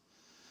greatness,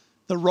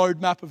 the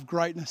roadmap of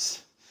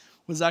greatness,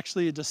 was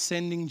actually a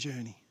descending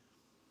journey.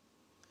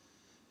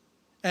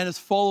 And as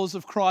followers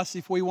of Christ,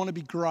 if we want to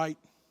be great,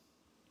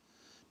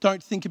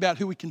 Don't think about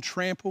who we can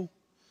trample.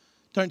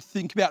 Don't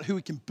think about who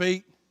we can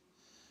beat.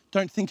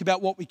 Don't think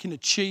about what we can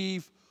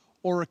achieve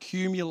or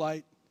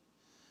accumulate.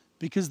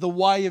 Because the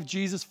way of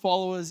Jesus'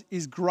 followers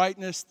is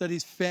greatness that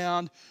is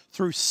found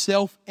through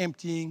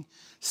self-emptying,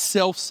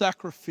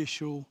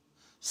 self-sacrificial,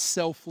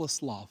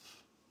 selfless love.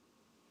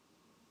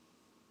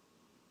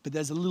 But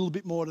there's a little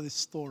bit more to this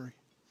story.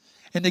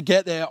 And to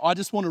get there, I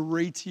just want to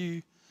read to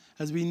you,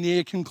 as we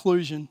near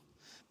conclusion,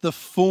 the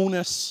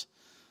fullness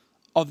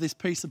of this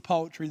piece of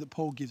poetry that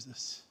Paul gives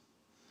us.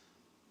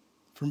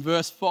 From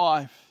verse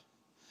 5,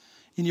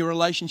 in your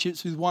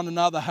relationships with one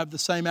another, have the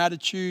same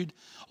attitude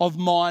of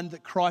mind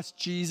that Christ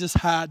Jesus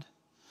had,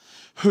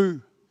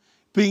 who,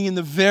 being in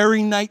the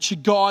very nature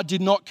God,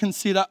 did not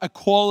consider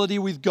equality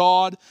with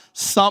God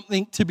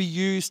something to be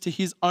used to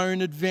his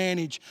own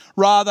advantage.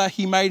 Rather,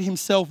 he made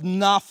himself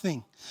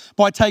nothing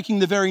by taking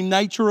the very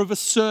nature of a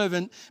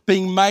servant,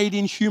 being made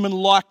in human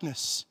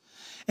likeness.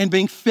 And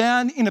being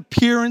found in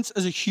appearance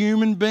as a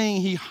human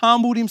being, he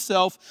humbled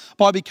himself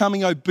by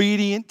becoming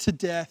obedient to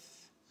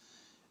death,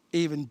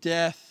 even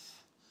death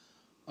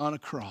on a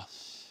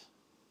cross.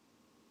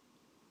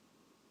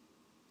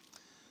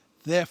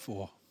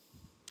 Therefore,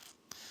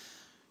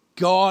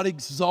 God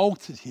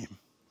exalted him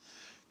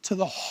to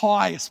the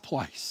highest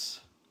place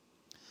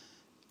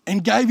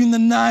and gave him the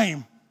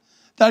name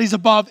that is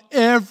above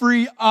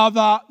every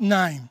other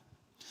name.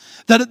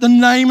 That at the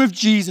name of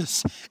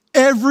Jesus,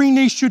 every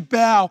knee should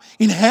bow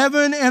in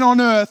heaven and on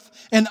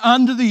earth and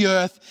under the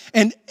earth,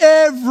 and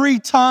every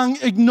tongue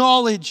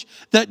acknowledge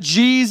that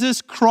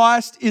Jesus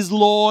Christ is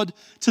Lord,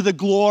 to the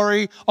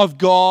glory of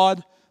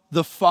God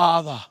the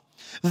Father.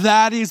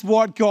 That is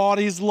what God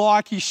is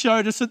like. He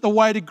showed us that the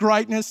way to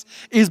greatness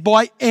is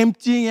by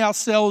emptying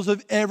ourselves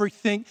of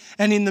everything,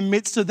 and in the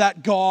midst of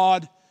that,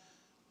 God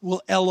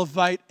will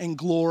elevate and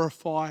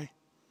glorify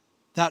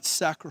that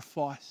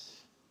sacrifice.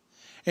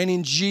 And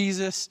in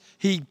Jesus,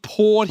 he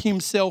poured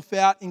himself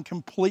out in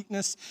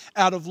completeness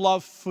out of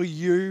love for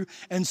you.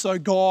 And so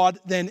God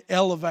then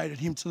elevated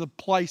him to the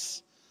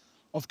place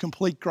of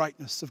complete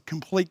greatness, of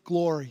complete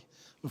glory,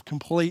 of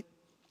complete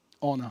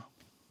honor.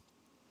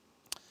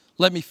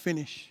 Let me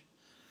finish.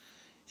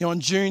 On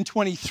June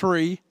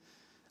 23,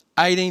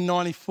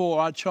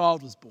 1894, our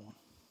child was born.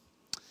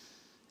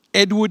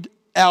 Edward,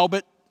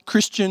 Albert,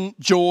 Christian,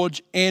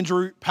 George,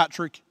 Andrew,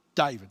 Patrick,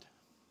 David.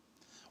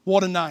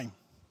 What a name.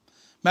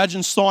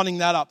 Imagine signing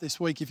that up this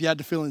week if you had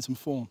to fill in some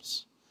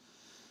forms.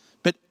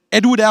 But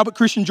Edward, Albert,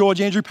 Christian, George,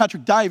 Andrew,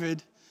 Patrick,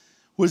 David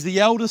was the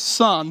eldest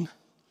son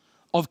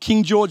of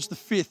King George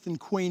V and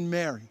Queen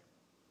Mary.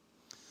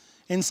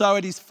 And so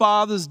at his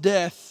father's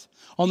death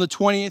on the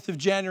 20th of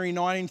January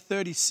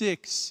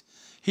 1936,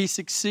 he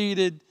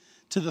succeeded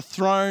to the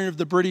throne of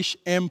the British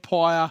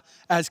Empire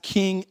as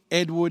King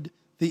Edward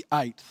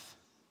VIII.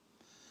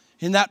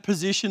 In that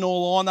position,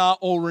 all honour,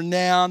 all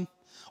renown,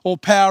 all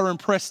power and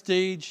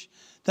prestige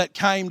that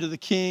came to the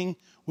king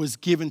was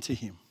given to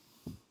him.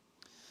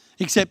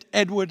 Except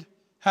Edward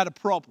had a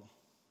problem.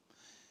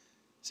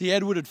 See,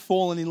 Edward had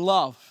fallen in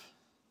love.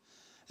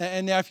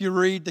 And now if you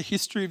read the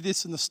history of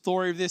this and the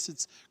story of this,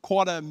 it's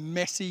quite a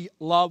messy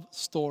love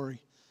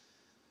story.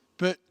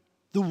 But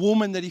the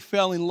woman that he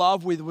fell in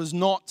love with was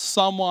not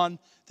someone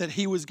that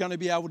he was going to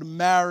be able to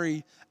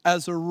marry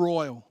as a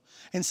royal.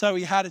 And so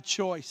he had a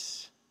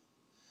choice.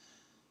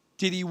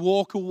 Did he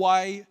walk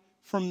away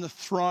from the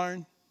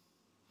throne,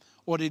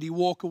 or did he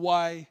walk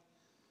away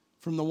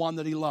from the one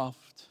that he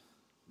loved?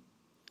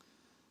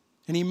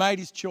 And he made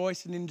his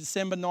choice, and in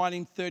December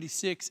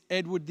 1936,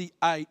 Edward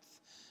VIII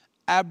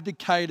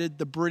abdicated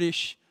the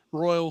British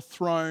royal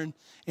throne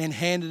and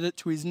handed it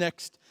to his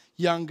next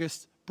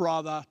youngest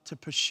brother to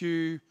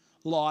pursue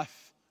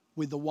life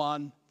with the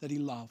one that he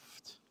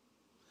loved.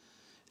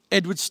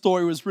 Edward's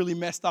story was really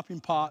messed up in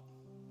part.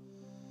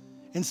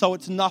 And so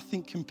it's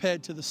nothing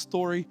compared to the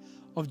story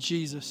of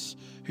Jesus,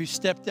 who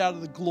stepped out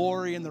of the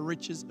glory and the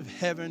riches of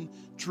heaven,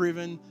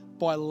 driven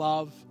by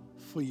love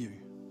for you.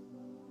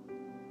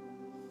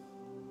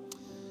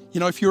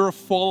 If you're a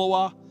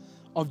follower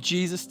of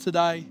Jesus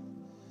today,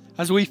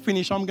 as we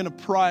finish, I'm going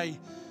to pray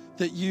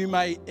that you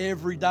may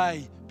every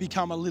day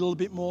become a little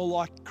bit more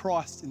like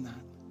Christ in that.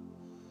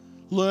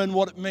 Learn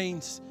what it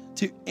means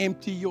to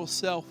empty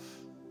yourself,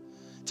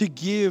 to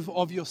give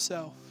of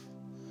yourself,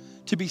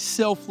 to be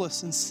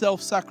selfless and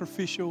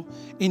self-sacrificial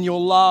in your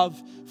love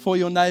for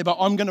your neighbour.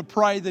 I'm going to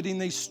pray that in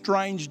these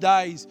strange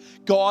days,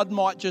 God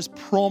might just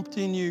prompt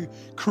in you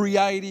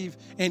creative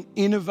and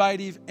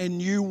innovative and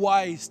new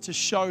ways to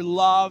show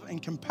love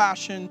and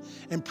compassion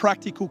and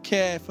practical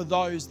care for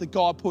those that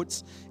God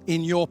puts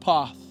in your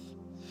path.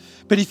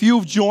 But if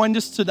you've joined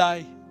us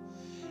today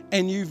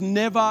and you've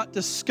never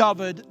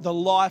discovered the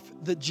life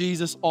that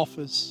Jesus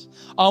offers,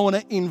 I want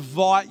to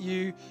invite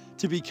you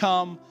to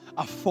become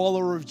a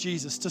follower of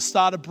Jesus, to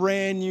start a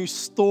brand new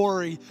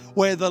story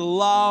where the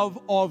love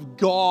of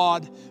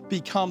God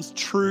becomes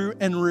true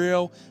and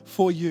real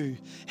for you.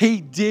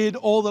 He did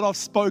all that I've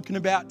spoken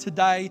about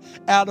today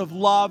out of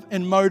love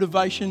and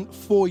motivation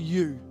for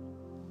you.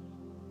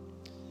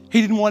 He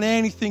didn't want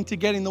anything to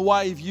get in the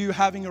way of you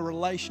having a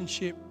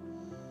relationship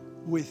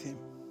with him.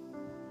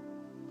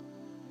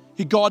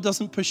 God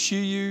doesn't pursue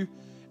you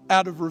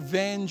out of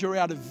revenge or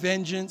out of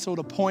vengeance or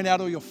to point out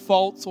all your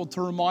faults or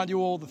to remind you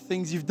all the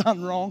things you've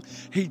done wrong.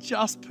 He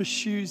just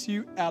pursues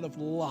you out of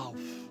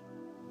love.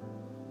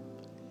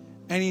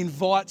 And he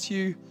invites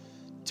you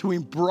to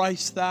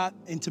embrace that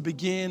and to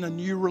begin a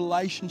new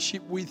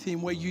relationship with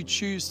him where you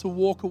choose to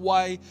walk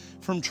away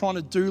from trying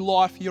to do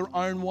life your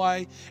own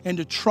way and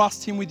to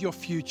trust him with your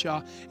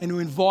future and to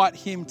invite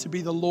him to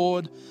be the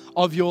Lord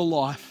of your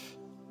life.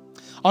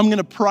 I'm going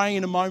to pray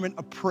in a moment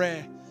a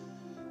prayer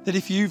that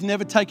if you've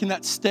never taken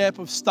that step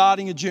of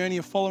starting a journey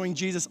of following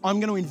Jesus, I'm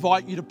going to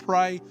invite you to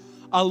pray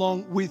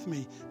along with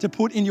me, to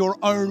put in your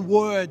own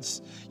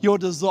words your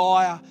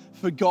desire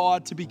for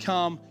God to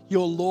become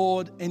your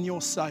Lord and your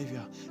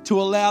Savior,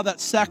 to allow that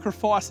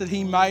sacrifice that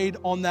he made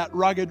on that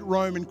rugged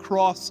Roman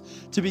cross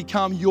to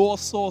become your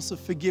source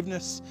of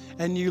forgiveness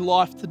and new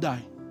life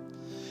today.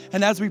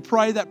 And as we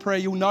pray that prayer,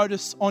 you'll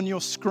notice on your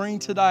screen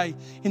today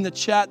in the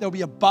chat, there'll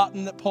be a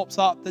button that pops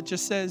up that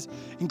just says,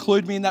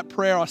 include me in that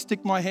prayer. I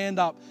stick my hand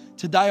up.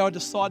 Today I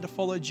decide to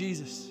follow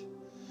Jesus.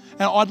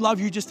 And I'd love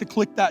you just to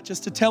click that,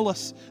 just to tell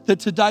us that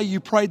today you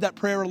prayed that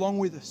prayer along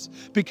with us.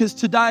 Because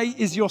today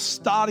is your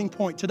starting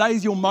point. Today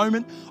is your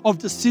moment of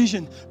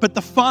decision. But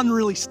the fun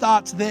really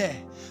starts there.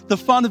 The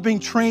fun of being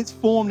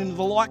transformed into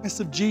the likeness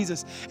of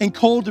Jesus and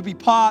called to be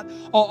part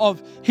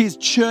of his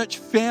church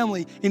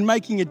family in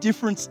making a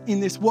difference in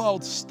this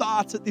world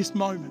starts at this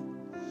moment.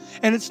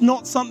 And it's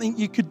not something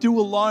you could do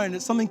alone.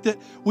 It's something that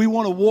we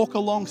want to walk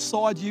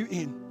alongside you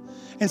in.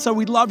 And so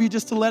we'd love you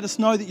just to let us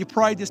know that you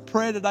prayed this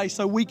prayer today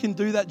so we can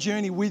do that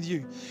journey with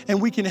you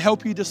and we can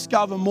help you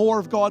discover more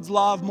of God's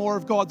love, more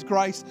of God's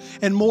grace,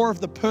 and more of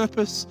the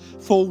purpose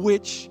for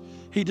which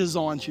he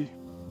designed you.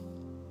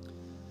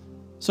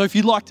 So if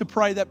you'd like to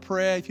pray that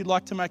prayer, if you'd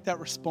like to make that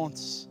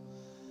response,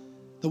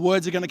 the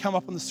words are going to come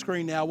up on the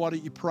screen now. Why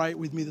don't you pray it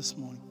with me this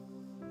morning?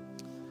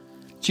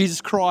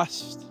 Jesus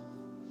Christ,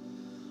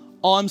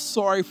 I'm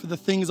sorry for the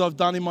things I've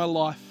done in my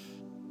life.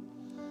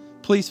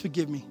 Please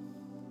forgive me.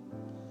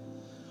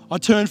 I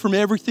turn from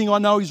everything I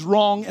know is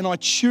wrong and I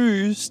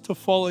choose to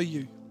follow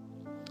you.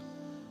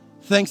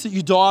 Thanks that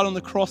you died on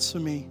the cross for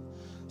me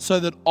so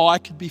that I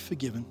could be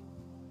forgiven.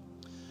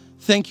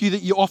 Thank you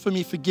that you offer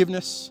me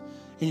forgiveness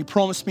and you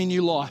promise me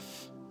new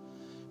life.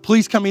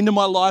 Please come into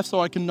my life so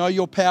I can know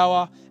your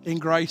power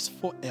and grace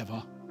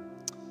forever.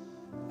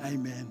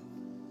 Amen.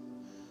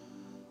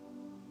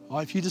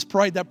 If you just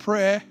prayed that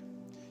prayer,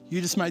 you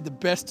just made the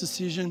best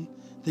decision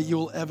that you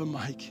will ever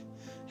make.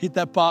 Hit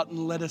that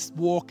button, let us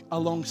walk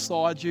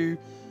alongside you.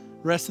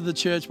 Rest of the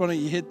church, why don't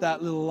you hit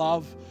that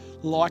little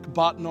like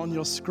button on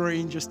your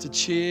screen just to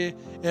cheer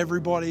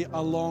everybody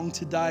along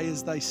today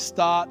as they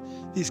start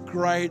this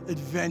great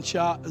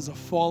adventure as a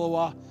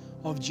follower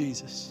of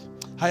Jesus.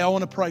 Hey, I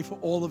want to pray for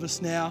all of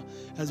us now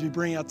as we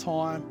bring our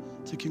time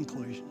to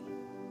conclusion.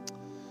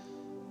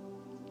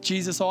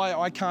 Jesus,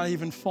 I can't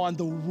even find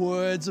the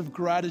words of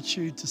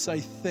gratitude to say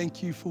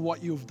thank you for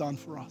what you have done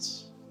for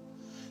us.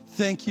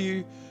 Thank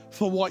you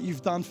for what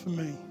you've done for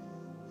me.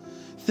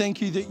 Thank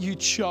you that you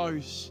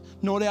chose,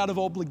 not out of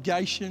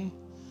obligation,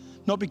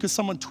 not because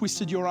someone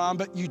twisted your arm,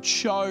 but you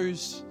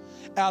chose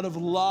out of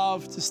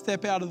love to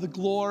step out of the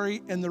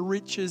glory and the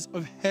riches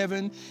of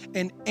heaven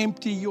and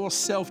empty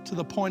yourself to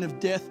the point of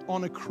death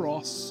on a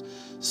cross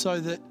so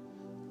that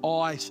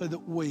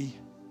we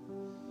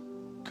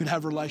could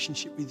have a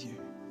relationship with you.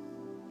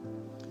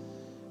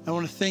 I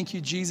want to thank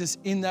you, Jesus,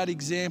 in that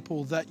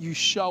example that you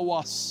show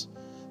us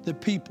the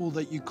people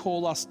that you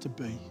call us to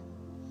be.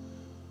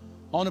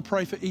 I want to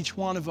pray for each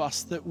one of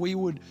us that we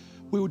would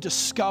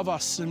discover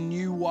some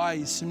new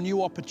ways, some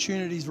new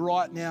opportunities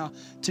right now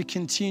to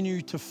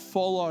continue to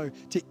follow,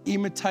 to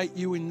imitate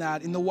you in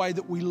that, in the way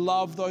that we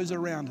love those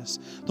around us,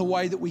 the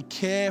way that we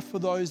care for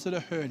those that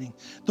are hurting,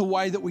 the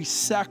way that we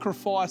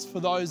sacrifice for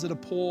those that are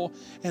poor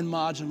and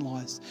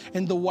marginalized,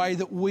 and the way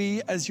that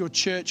we as your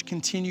church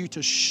continue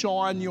to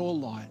shine your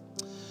light.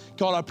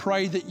 God, I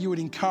pray that you would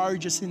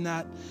encourage us in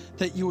that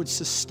you would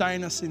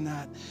sustain us in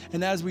that.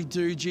 And as we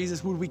do,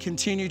 Jesus, would we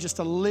continue just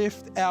to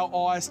lift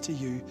our eyes to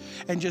you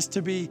and just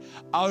to be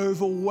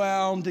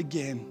overwhelmed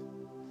again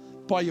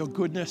by your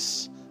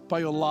goodness, by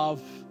your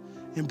love,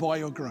 and by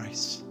your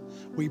grace.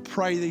 We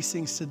pray these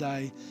things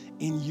today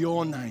in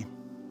your name.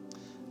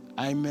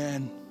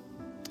 Amen.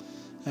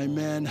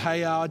 Amen.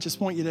 Hey, I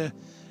just want you to,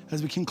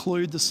 as we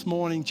conclude this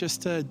morning,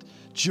 just to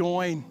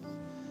join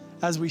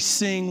as we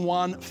sing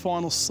one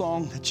final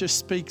song that just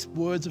speaks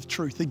words of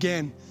truth.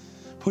 Again,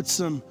 put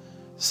some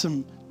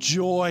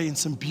joy and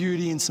some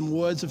beauty and some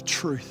words of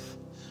truth.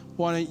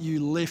 Why don't you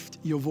lift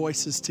your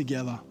voices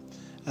together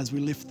as we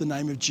lift the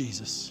name of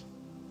Jesus.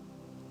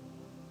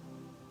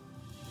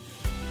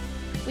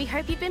 We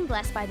hope you've been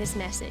blessed by this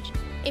message.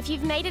 If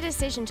you've made a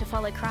decision to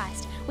follow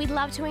Christ, we'd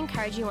love to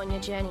encourage you on your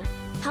journey.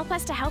 Help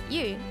us to help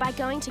you by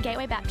going to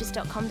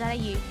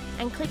gatewaybaptist.com.au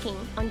and clicking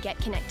on Get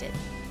Connected.